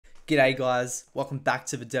G'day guys, welcome back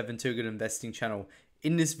to the Devon Too Good Investing channel.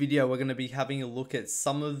 In this video we're going to be having a look at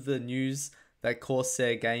some of the news that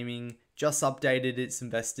Corsair Gaming just updated its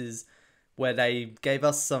investors, where they gave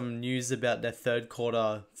us some news about their third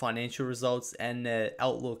quarter financial results and their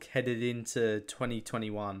outlook headed into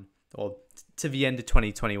 2021 or to the end of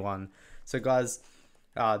 2021. So guys,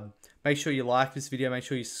 make sure you like this video, make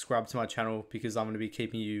sure you subscribe to my channel because I'm going to be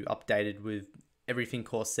keeping you updated with everything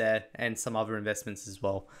Corsair and some other investments as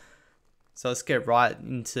well. So let's get right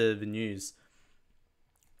into the news.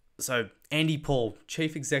 So Andy Paul,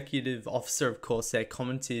 Chief Executive Officer of Corsair,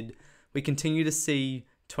 commented, "We continue to see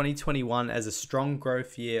 2021 as a strong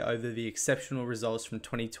growth year over the exceptional results from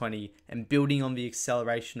 2020 and building on the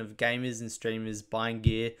acceleration of gamers and streamers buying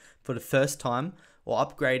gear for the first time or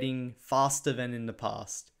upgrading faster than in the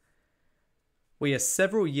past. We are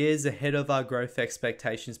several years ahead of our growth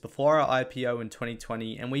expectations before our IPO in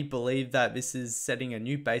 2020, and we believe that this is setting a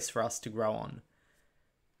new base for us to grow on."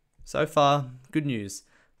 So far, good news.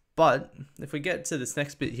 But if we get to this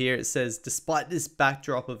next bit here, it says, "Despite this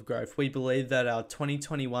backdrop of growth, we believe that our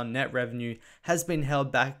 2021 net revenue has been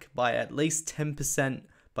held back by at least 10%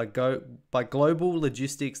 by global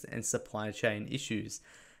logistics and supply chain issues,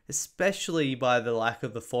 especially by the lack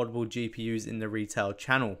of affordable GPUs in the retail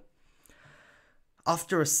channel.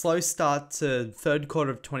 After a slow start to third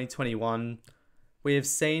quarter of 2021, we have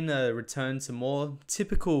seen a return to more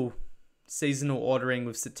typical seasonal ordering,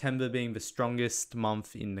 with September being the strongest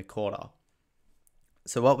month in the quarter."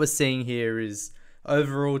 So what we're seeing here is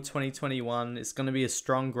overall 2021 is going to be a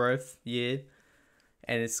strong growth year,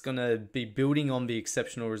 and it's going to be building on the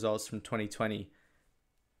exceptional results from 2020.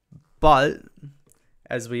 But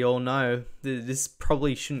as we all know, this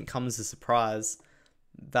probably shouldn't come as a surprise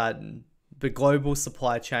that the global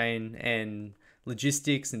supply chain and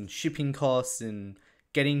logistics and shipping costs and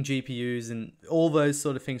getting GPUs and all those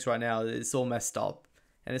sort of things right now, it's all messed up.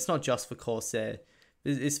 And it's not just for Corsair.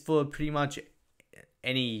 It's for pretty much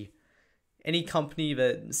any company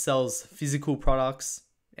that sells physical products,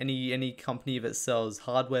 any company that sells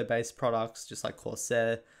hardware-based products, just like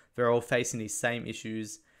Corsair. They're all facing these same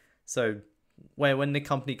issues. So when the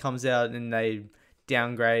company comes out and they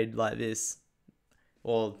downgrade like this,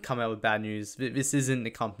 or come out with bad news, this isn't the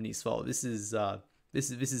company's fault. This is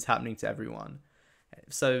happening to everyone.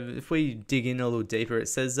 So if we dig in a little deeper, it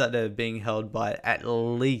says that they're being held by at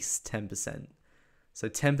least 10%. So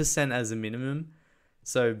 10% as a minimum.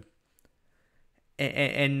 So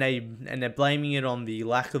and they're blaming it on the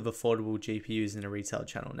lack of affordable GPUs in a retail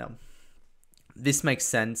channel. Now, this makes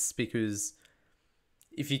sense because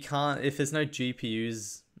if there's no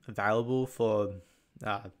GPUs available for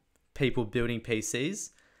people building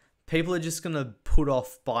PCs, people are just going to put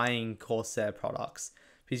off buying Corsair products,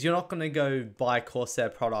 because you're not going to go buy Corsair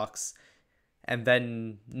products and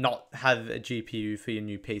then not have a GPU for your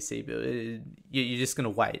new PC build. You're just going to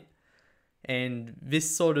wait. And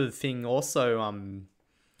this sort of thing also,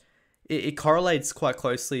 it correlates quite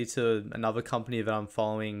closely to another company that I'm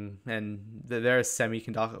following, and they're a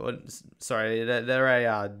semiconductor, sorry, they're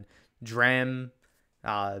a DRAM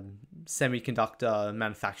semiconductor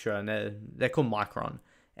manufacturer, and they're called Micron,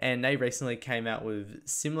 and they recently came out with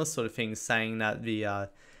similar sort of things, saying that the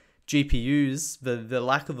GPUs, the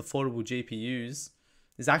lack of affordable GPUs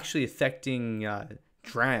is actually affecting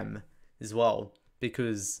DRAM as well,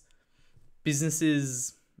 because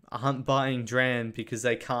businesses aren't buying DRAM because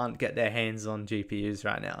they can't get their hands on GPUs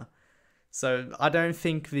right now. So I don't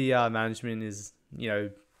think the management is,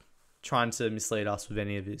 trying to mislead us with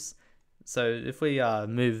any of this. So if we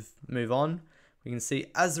move on, we can see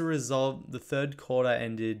as a result, the third quarter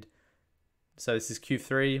ended, so this is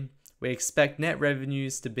Q3, we expect net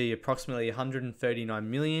revenues to be approximately 139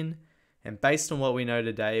 million. And based on what we know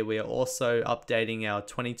today, we are also updating our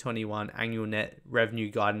 2021 annual net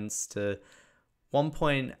revenue guidance to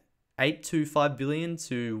 1.825 billion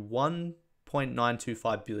to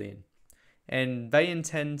 1.925 billion. And they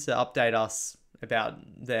intend to update us about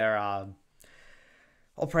their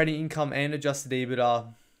operating income and adjusted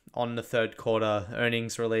EBITDA on the third quarter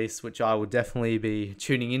earnings release, which I will definitely be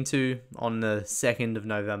tuning into on the 2nd of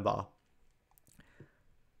November.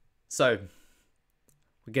 So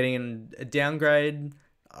we're getting a downgrade.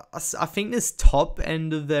 I think this top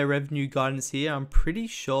end of their revenue guidance here, I'm pretty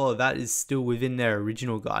sure that is still within their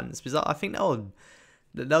original guidance, because I think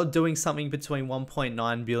they were doing something between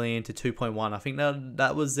 1.9 billion to 2.1. I think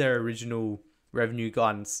that was their original revenue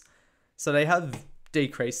guidance. So they have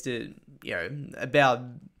decreased it, about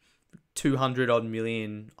 200 odd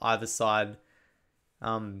million either side.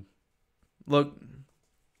 Look,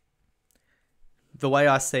 the way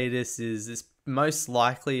I see this is most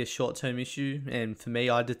likely a short-term issue, and for me,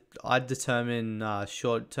 I'd determine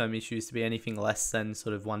short-term issues to be anything less than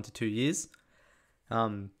sort of 1 to 2 years.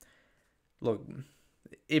 Look,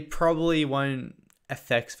 it probably won't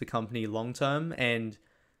affect the company long-term, and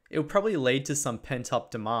it'll probably lead to some pent-up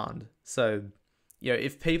demand. So,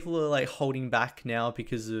 if people are like holding back now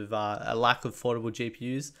because of a lack of affordable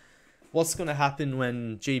GPUs, what's going to happen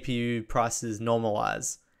when GPU prices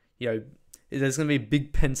normalize? There's going to be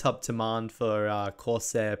big pent-up demand for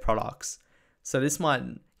Corsair products. So this might,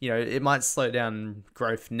 it might slow down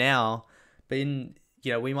growth now, but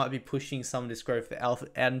we might be pushing some of this growth out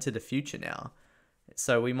into the future now.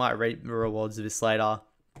 So we might reap the rewards of this later.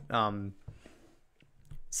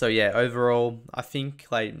 So yeah, overall, I think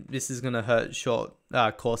like this is going to hurt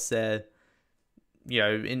Corsair.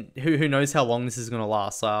 Who knows how long this is going to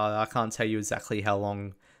last. I can't tell you exactly how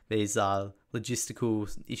long these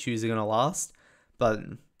logistical issues are going to last, but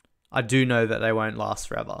I do know that they won't last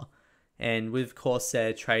forever. And with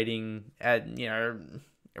Corsair trading at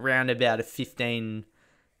around about a 15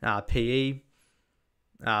 PE,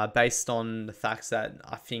 based on the facts that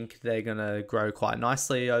I think they're going to grow quite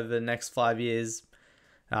nicely over the next 5 years,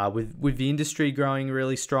 with the industry growing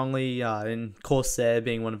really strongly, and Corsair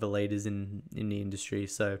being one of the leaders in the industry.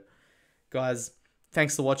 So guys,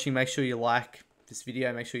 thanks for watching. Make sure you like this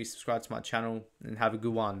video, make sure you subscribe to my channel, and have a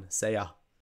good one. See ya.